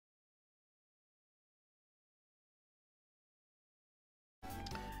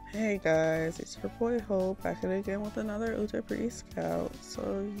Hey guys, it's your boy Hope back at it again with another UtaPri Scout.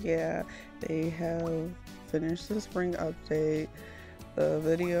 So yeah, they have finished the spring update. The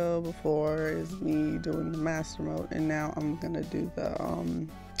video before is me doing the master mode, and now I'm gonna do the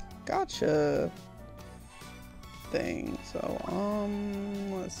Gacha thing. So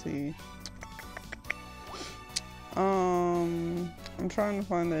let's see. I'm trying to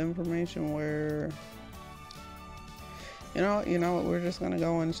find the information where you know what, we're just gonna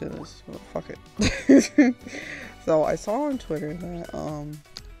go into this. Well, fuck it. So I saw on Twitter that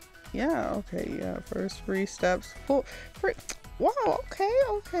first 3 steps free. Wow, okay,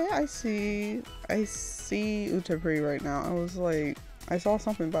 I see UtaPri right now. I was like, I saw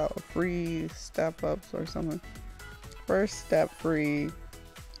something about free step ups or something. First step free,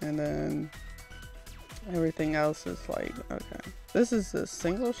 and then everything else is like, okay. This is the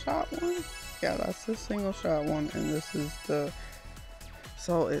single shot one? Yeah, that's the single shot one, and this is the,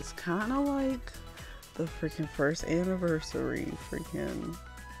 so it's kind of like the freaking first anniversary freaking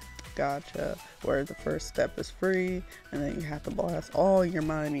Gacha, where the first step is free, and then you have to blast all your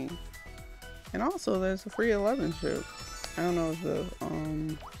money. And also there's a free 11 shoot. I don't know if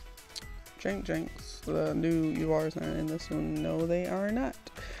the Jinx, the new URs are in this one. No, they are not.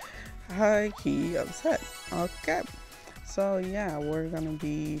 High key upset. Okay. So yeah, we're gonna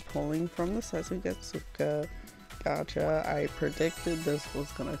be pulling from the Setsugetsuka Gacha. I predicted this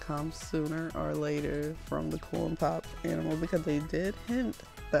was gonna come sooner or later from the Cool and Pop animal, because they did hint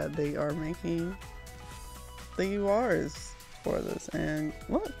that they are making the URs for this. And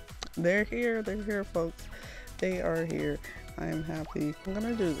look, they're here folks. They are here. I am happy. I'm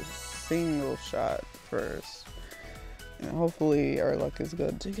gonna do the single shot first. And hopefully our luck is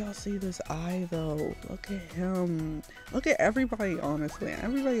good. Do y'all see this eye though? Look at him. Look at everybody, honestly.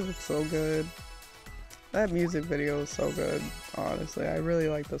 Everybody looks so good. That music video is so good, honestly. I really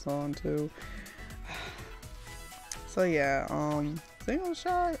like the song too. So yeah, single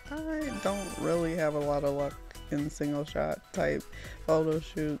shot, I don't really have a lot of luck in single shot type photo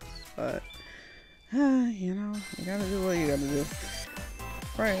shoots, but you know, you gotta do what you gotta do.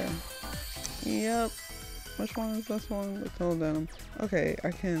 Right. Yep. Which one is this one? The cool denim. Okay, I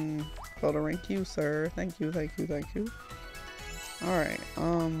can photo rank you, sir. Thank you. Alright,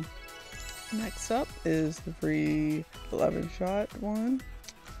 next up is the free 11 shot one.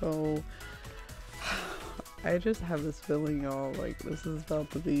 So I just have this feeling, y'all, like this is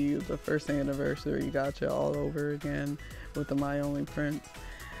about to be the first anniversary Gacha all over again with the My Only Prince.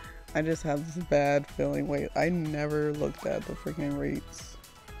 I just have this bad feeling. Wait, I never looked at the freaking rates.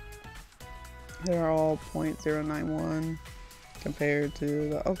 They're all 0.091 compared to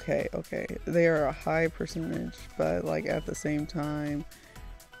the, okay, they are a high percentage, but like at the same time,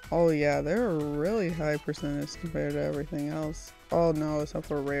 oh yeah, they're a really high percentage compared to everything else. Oh no, except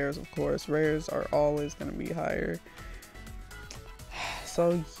for rares, of course. Rares are always going to be higher.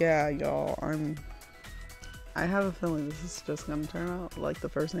 So yeah, y'all, I have a feeling this is just going to turn out like the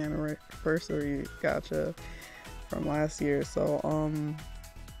first anniversary Gacha from last year. So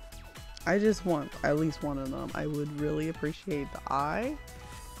I just want at least one of them. I would really appreciate the eye,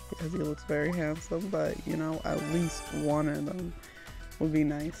 because he looks very handsome, but you know, at least one of them would be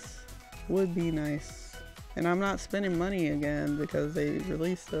nice. And I'm not spending money again, because they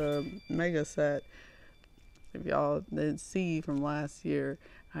released a mega set. If y'all didn't see from last year,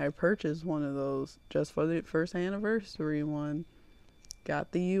 I purchased one of those just for the first anniversary one.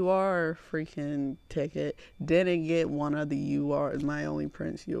 Got the UR freaking ticket. Didn't get one of the URs, My Only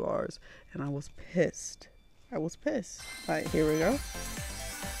Prince URs. And I was pissed. Alright, here we go.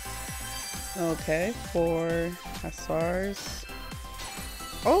 Okay, for SRs.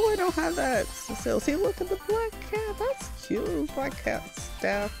 Oh, I don't have that. So, see, look at the black cat. That's cute. Black cat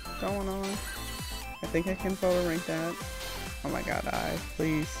staff going on. I think I can photo rank that. Oh my god, eye.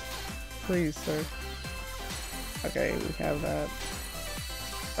 Please, sir. Okay, we have that.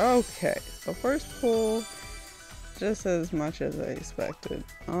 Okay, so first pull, just as much as I expected.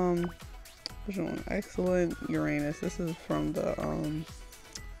 Which one? Excellent Uranus. This is from the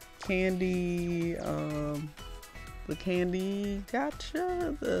Candy, the Candy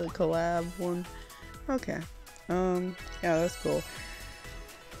Gacha, the collab one. Okay, yeah, that's cool.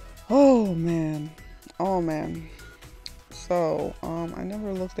 Oh man. So, I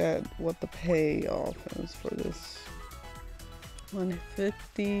never looked at what the payoff is for this.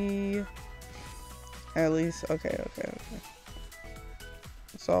 150 at least. Okay.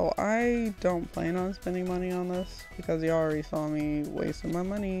 So I don't plan on spending money on this, because you already saw me wasting my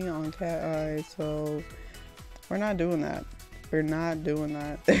money on cat eyes, so we're not doing that.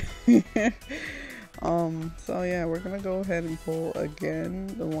 So yeah, we're gonna go ahead and pull again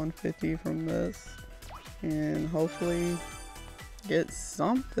the 150 from this and hopefully get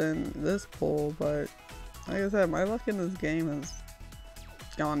something this pull, but like I said, my luck in this game has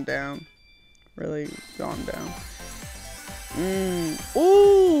gone down. Really gone down.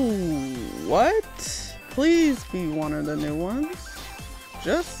 Ooh, what? Please be one of the new ones.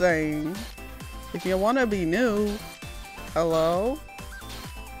 Just saying. If you want to be new, hello?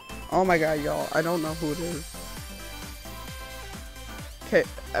 Oh my god, y'all. I don't know who it is. Okay,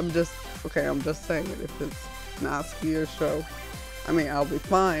 I'm just saying it. If it's Natsuki or Sho, I mean, I'll be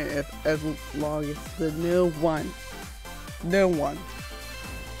fine as long as the new one. New one.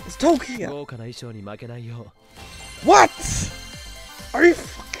 It's Tokyo. What? Are you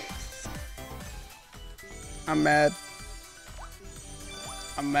fucking serious? I'm mad.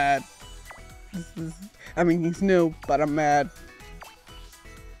 I'm mad. I mean, he's new, but I'm mad.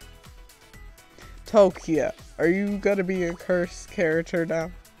 Tokyo, are you gonna be a cursed character now?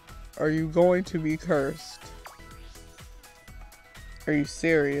 Are you going to be cursed? Are you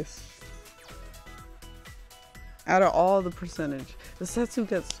serious? Out of all the percentage, the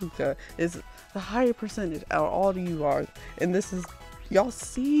Setsugetsuka is the higher percentage out of all the URs. And this is, y'all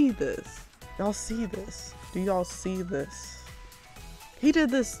see this. Y'all see this. Do y'all see this? He did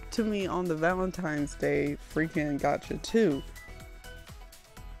this to me on the Valentine's Day freaking Gacha 2.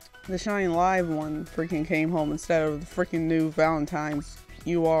 The Shine Live one freaking came home instead of the freaking new Valentine's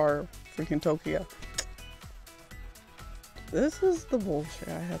UR freaking Tokyo. This is the bullshit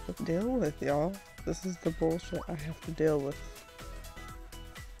I have to deal with, y'all. This is the bullshit I have to deal with.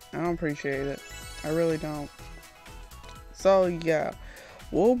 I don't appreciate it. I really don't. So yeah,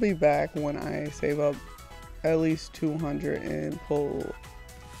 we'll be back when I save up at least 200 and pull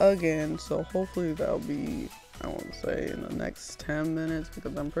again. So hopefully that'll be, I won't say in the next 10 minutes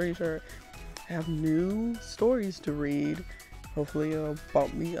because I'm pretty sure I have new stories to read. Hopefully it'll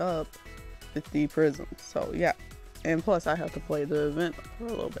bump me up 50 prisms. So yeah. And plus I have to play the event for a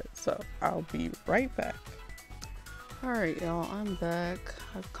little bit. So I'll be right back. Alright y'all, I'm back.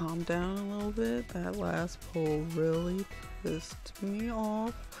 I've calmed down a little bit. That last pull really pissed me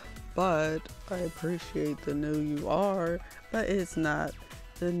off. But I appreciate the new UR. But it's not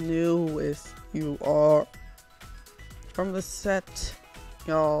the newest UR from the set.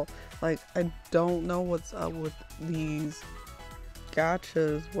 Y'all, like, I don't know what's up with these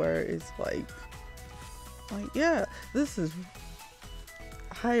gachas where it's like, yeah, this is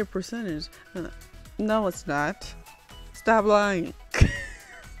a higher percentage. No, it's not. Stop lying.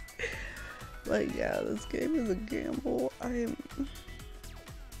 Like, yeah, this game is a gamble.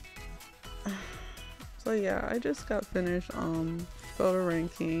 So yeah, I just got finished photo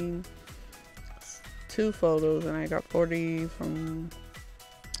ranking 2 photos, and I got 40 from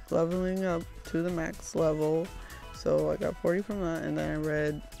leveling up to the max level. So I got 40 from that, and then I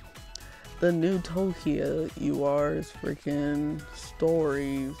read the new Tokyo UR's freaking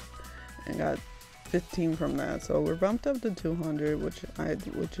stories and got 15 from that. So we're bumped up to 200, which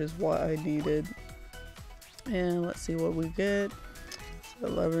is what I needed. And let's see what we get.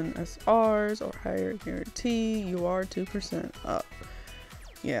 11 SRs or higher guarantee. You are 2% up.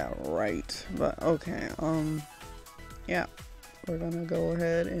 Yeah, right. But okay. Yeah, we're gonna go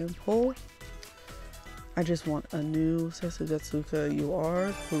ahead and pull. I just want a new Setsugetsuka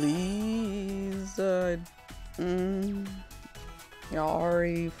UR, please. Y'all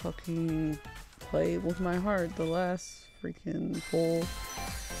already fucking played with my heart the last freaking pull.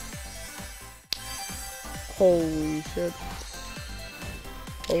 Holy shit.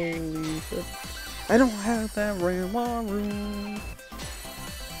 Holy shit. I don't have that Ramaru.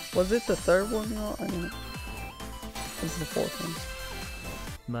 Was it the 3rd one, y'all? I mean, this is the 4th one.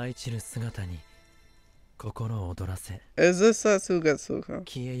 Is this Setsugetsuka?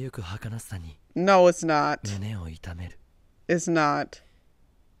 No, it's not. It's not.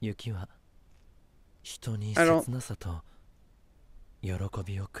 I don't.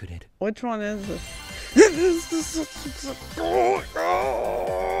 Which one is this?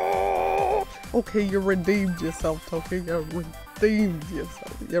 Okay, you redeemed yourself, Toki. You redeemed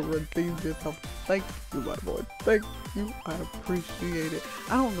yourself. You redeemed yourself. Thank you, my boy. Thank you. I appreciate it.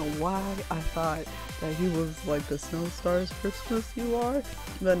 I don't know why I thought that he was like the Snow Stars Christmas you are.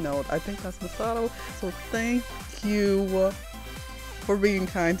 But no, I think that's Masato. So thank you for being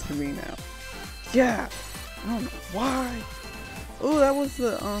kind to me now. Yeah. I don't know why. Oh, that was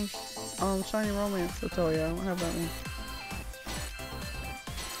the Shiny Romance tutorial. I don't have that one.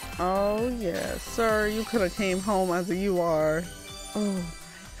 Oh yeah, sir, you could have came home as a UR. Oh my god.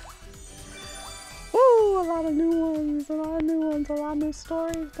 Woo, a lot of new ones, a lot of new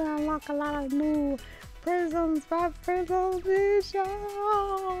stories. Gonna unlock a lot of new prisms, 5 prisms, bitch.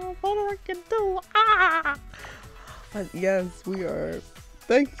 What I can do? But yes, we are.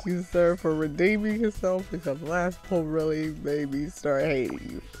 Thank you, sir, for redeeming yourself, because last pull really made me start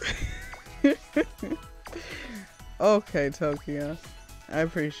hating you. Okay, Tokyo. I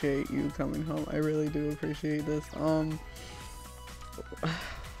appreciate you coming home. I really do appreciate this.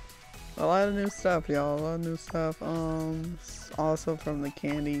 A lot of new stuff, y'all. A lot of new stuff. Also from the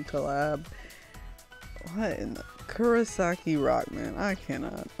Candy collab. What in the Kurosaki Rock, man? I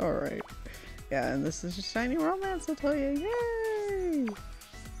cannot. Alright. Yeah, and this is just Shiny Romance, I'll tell you. Yay!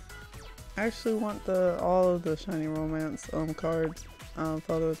 I actually want all of the Shiny Romance cards,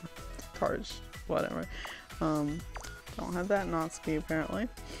 photos, cards, whatever. Don't have that Natsuki apparently.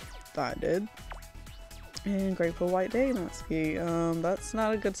 Thought I did. And Grateful White Day Natsuki. That's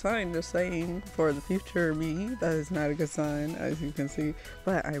not a good sign, just saying. For the future me, that is not a good sign, as you can see.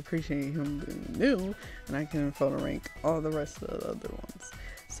 But I appreciate him being new, and I can photo rank all the rest of the other ones.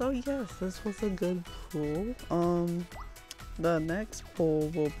 So yes, this was a good pull. The next pull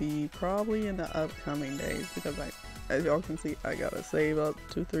will be probably in the upcoming days, because as y'all can see, I gotta save up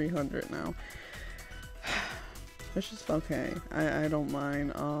to 300 now. Which is okay. I don't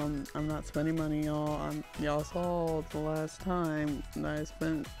mind. I'm not spending money, y'all. Y'all saw the last time that I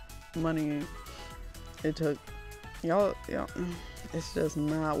spent money. It took y'all. It's just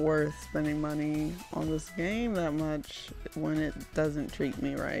not worth spending money on this game that much when it doesn't treat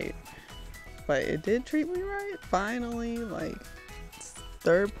me right. But it did treat me right. Finally, like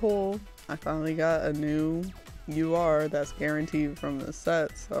third pull, I finally got a new UR that's guaranteed from the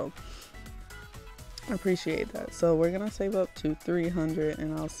set. So I appreciate that. So we're gonna save up to 300,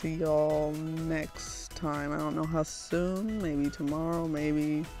 and I'll see y'all next time. I don't know how soon, maybe tomorrow,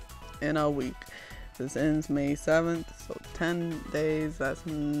 maybe in a week. This ends May 7th, so 10 days. That's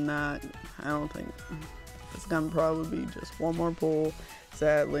not, I don't think, it's gonna probably be just one more pull.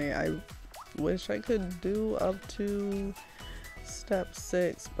 Sadly, I wish I could do up to step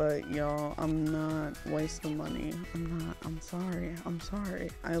 6, but y'all, I'm not wasting money. I'm sorry.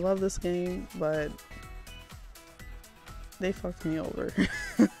 I love this game, but they fucked me over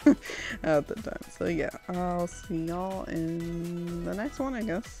at the time. So yeah, I'll see y'all in the next one, I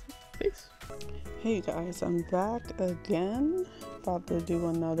guess. Peace. Hey guys, I'm back again. About to do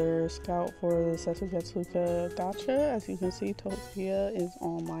another scout for the Setsugetsuka Gacha. As you can see, Tokyo is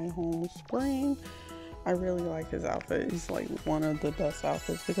on my home screen. I really like his outfit. He's like one of the best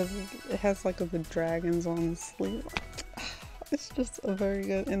outfits because it has like the dragons on his sleeve. It's just a very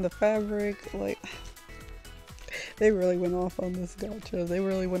good, and the fabric, like, they really went off on this gacha. They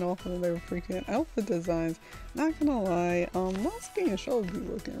really went off on their freaking outfit designs. Not gonna lie, Natsuki and Show be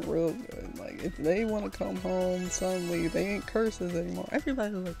looking real good. Like, if they want to come home suddenly, they ain't curses anymore.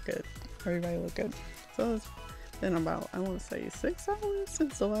 Everybody look good. So it's been about, I want to say 6 hours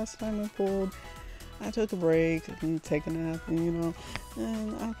since the last time I pulled. I took a break and take a nap, and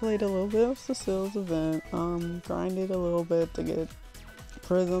I played a little bit of Cecile's event, grinded a little bit to get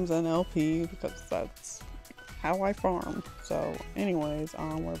prisms and LP because that's how I farm. So anyways,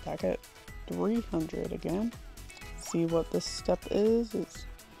 we're back at 300 again. See what this step is. It's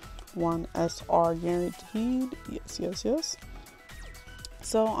 1 SR guaranteed. Yes.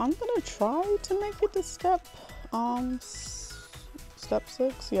 So I'm gonna try to make it to step 6.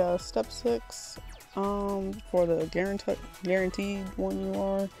 Yeah, step 6. For the guaranteed one you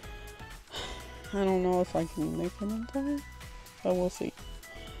are. I don't know if I can make it in time, but we'll see.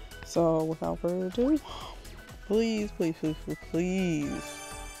 So without further ado, please,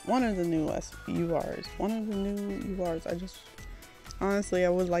 one of the new URs. Honestly, I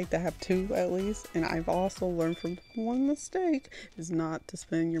would like to have 2 at least, and I've also learned from one mistake is not to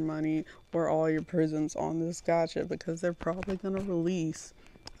spend your money or all your prisms on this gacha, because they're probably going to release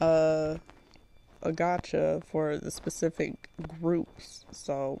a gacha for the specific groups,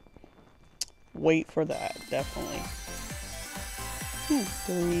 so wait for that, definitely.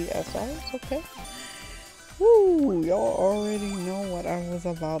 3 SRs, okay. Woo, y'all already know what I was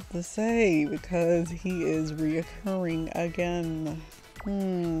about to say, because he is reoccurring again.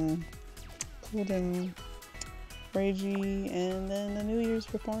 Golden Reiji, and then the New Year's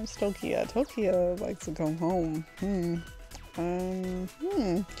performance, Tokyo. Tokyo likes to come home.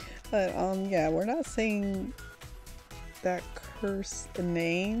 But yeah, we're not saying that cursed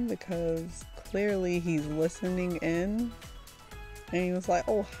name because clearly he's listening in, and he was like,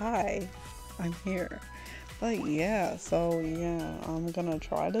 oh hi, I'm here. But yeah, so yeah, I'm gonna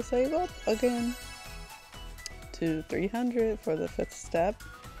try to save up again to 300 for the 5th step,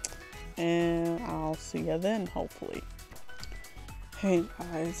 and I'll see you then, hopefully. Hey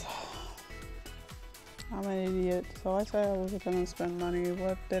guys, I'm an idiot. So I said I was gonna spend money.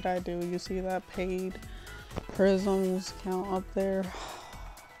 What did I do? You see that paid prisms count up there?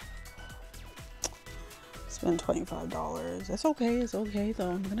 Spend $25. It's okay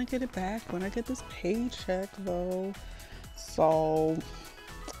though. I'm gonna get it back when I get this paycheck though. So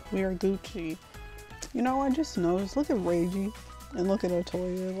we are Gucci. You know, I just noticed, look at Reiji and look at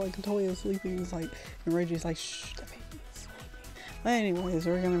Otoya. Like Otoya is sleeping, he's like, and Reiji's like, shh, the baby is sleeping. But anyways,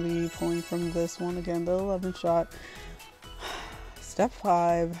 we're gonna be pulling from this one again, the 11 shot. Step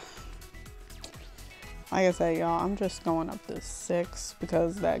 5. Like I said, y'all, I'm just going up to 6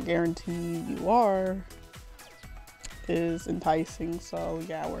 because that guarantee you are is enticing. So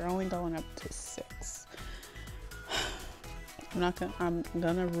yeah, we're only going up to 6. I'm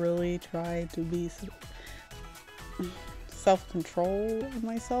gonna really try to be self-control of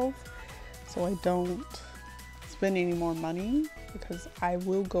myself so I don't spend any more money because I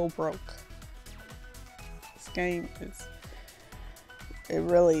will go broke. This game is, it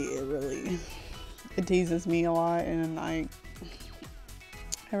really teases me a lot, and I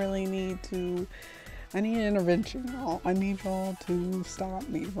really need an intervention, y'all. I need y'all to stop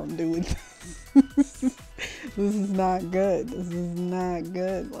me from doing this. This is not good. This is not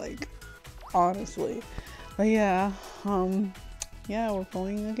good, like, honestly. But yeah, yeah, we're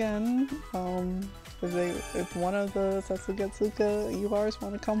pulling again. If one of the Setsugetsuka URs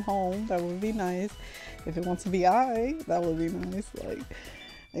want to come home, that would be nice. If it wants to be that would be nice. Like,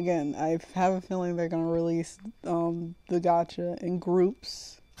 again, I have a feeling they're gonna release the gacha in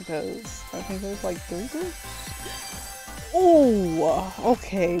groups, because I think there's like 3 groups. Oh,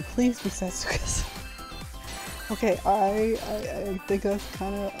 okay, please be Setsugetsuka. Okay, I think that's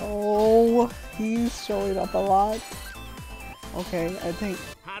kind of, oh, he's showing up a lot. Okay, I think,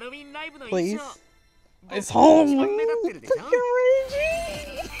 please. It's home! Look at Reiji!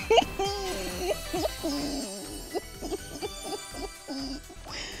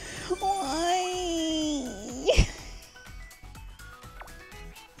 Why?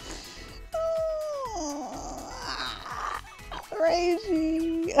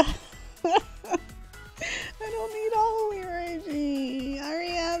 Reiji! I don't need all of you, Reiji. I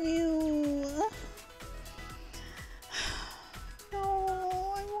already have you.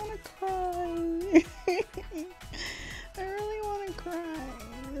 No, I want to cry. I really want to cry.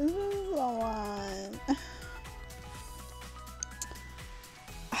 This is a lot.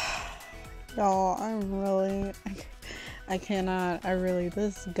 Y'all, I cannot,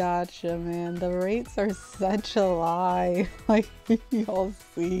 this gacha, man, the rates are such a lie. Like, y'all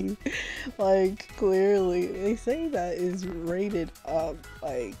see, like, clearly, they say that is rated up,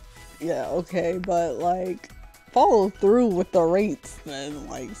 like, yeah, okay, but, like, follow through with the rates then,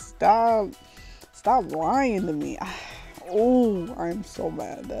 like, stop lying to me. Oh, I'm so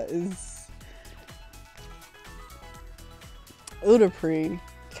mad. That is UtaPri,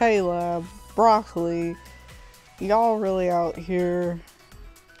 K-Lab, Broccoli. Y'all really out here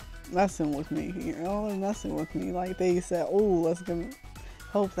messing with me. Y'all are messing with me. Like they said, oh, let's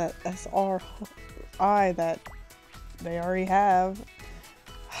hope that SRI that they already have.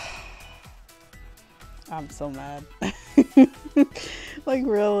 I'm so mad. Like,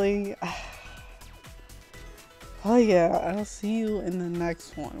 really? Oh yeah, I'll see you in the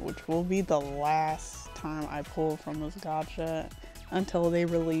next one, which will be the last time I pull from this gacha until they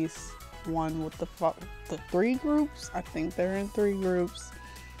release one with the 3 groups. I think they're in 3 groups,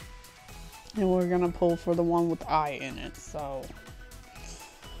 and we're gonna pull for the one with I in it. So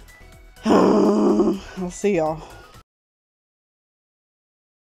I'll see y'all.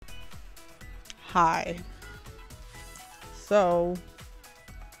 Hi. So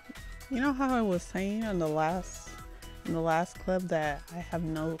you know how I was saying in the last clip that I have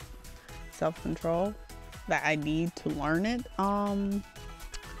no self-control, that I need to learn it?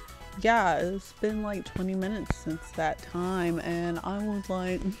 Yeah, it's been like 20 minutes since that time, and I was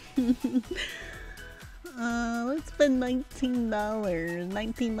like, let's spend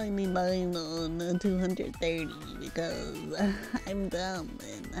 $19.99 on 230 because I'm dumb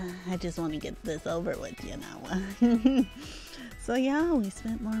and I just want to get this over with, you know. So yeah, we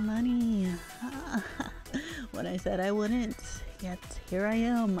spent more money when I said I wouldn't, yet here I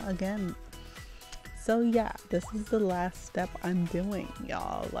am again. So yeah, this is the last step I'm doing,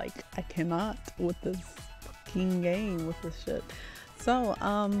 y'all. Like, I cannot with this fucking game, with this shit. So,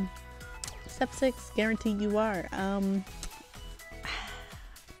 step 6, guarantee you are.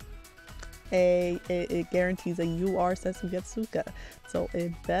 It guarantees a UR Setsugetsuka. So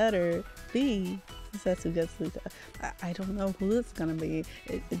it better be Setsugetsuka. I don't know who it's gonna be.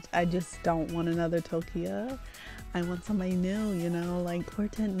 I just don't want another Tokia. I want somebody new, you know, like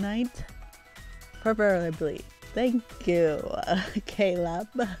Portent Knight. Preferably. Thank you, Caleb.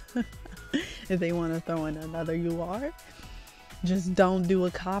 If they want to throw in another UR, just don't do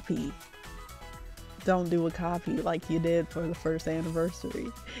a copy. Don't do a copy like you did for the first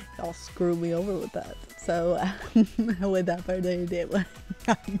anniversary. Y'all screwed me over with that. So, with that birthday did.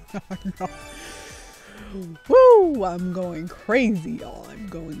 Woo! I'm going crazy, y'all. I'm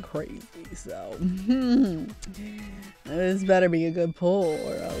going crazy. So, this better be a good pull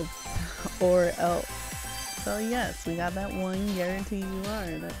or else. So yes, we got that one guarantee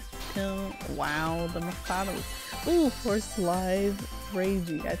UR. That's still, wow, the Masatos. Ooh, Force Live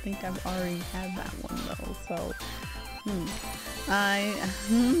Ragey. I think I've already had that one though. So, I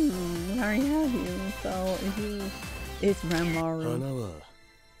already have you. So if you, it's Ranmaru.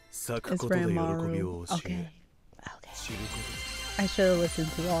 It's Ranmaru. Okay. I should have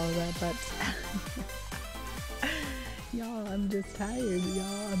listened to all of that, but y'all, I'm just tired,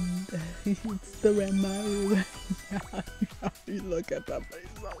 y'all. It's the Ranmaru. You look at that face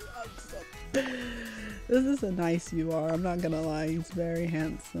so handsome. This is a nice UR, I'm not gonna lie. He's very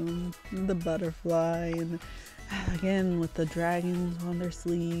handsome. The butterfly, and again with the dragons on their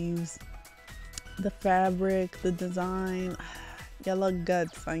sleeves. The fabric, the design. You look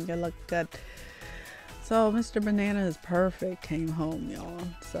good, son. You look good. So Mr. Banana is perfect came home, y'all.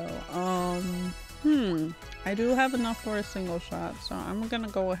 So I do have enough for a single shot, so I'm gonna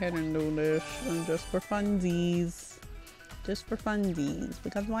go ahead and do this just for funsies. Just for funsies,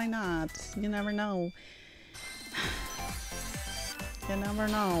 because why not? You never know. You never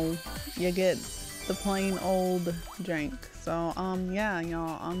know. You get the plain old jank. So yeah,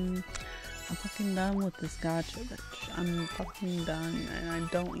 y'all, I'm fucking done with this gacha, bitch. I'm fucking done, and I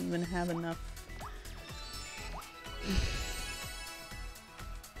don't even have enough.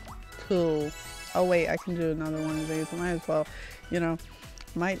 Cool. Oh wait, I can do another one of these. Might as well, you know,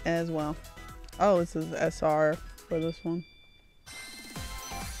 might as well. Oh, this is SR for this one.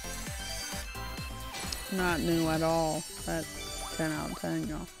 Not new at all. That's 10 out of 10,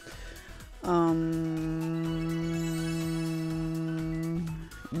 y'all.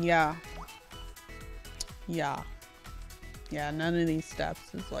 Yeah, none of these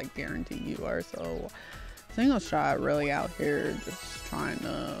steps is like guaranteed UR, so single shot really out here just trying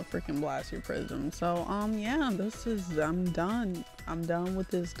to freaking blast your prism. So yeah, this is, I'm done with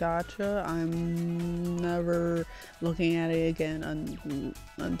this gacha. I'm never looking at it again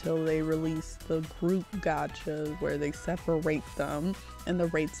until they release the group gacha where they separate them and the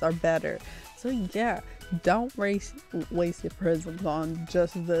rates are better. So yeah, don't waste your prisms on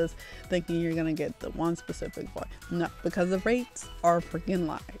just this, thinking you're gonna get the one specific one. No, because the rates are freaking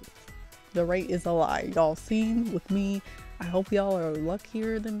lies. The rate is a lie. Y'all seen with me. I hope y'all are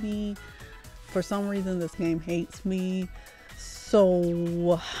luckier than me. For some reason, this game hates me.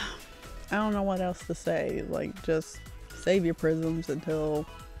 So, I don't know what else to say. Like, just save your prisms until...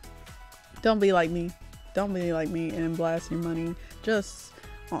 Don't be like me. Don't be like me and blast your money. Just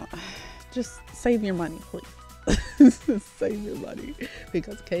save your money, please. Save your money.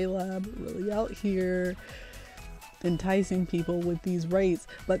 Because K-Lab really out here enticing people with these rates.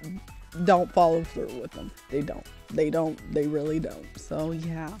 But don't follow through with them. They really don't. So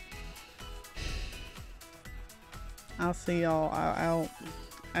yeah, I'll see y'all. I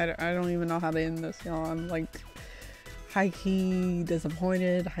don't even know how to end this, y'all. I'm like high-key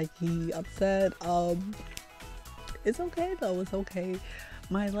disappointed, high-key upset. It's okay though. It's okay.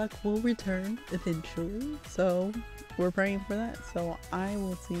 My luck will return eventually, so we're praying for that. So I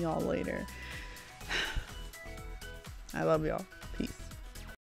will see y'all later. I love y'all.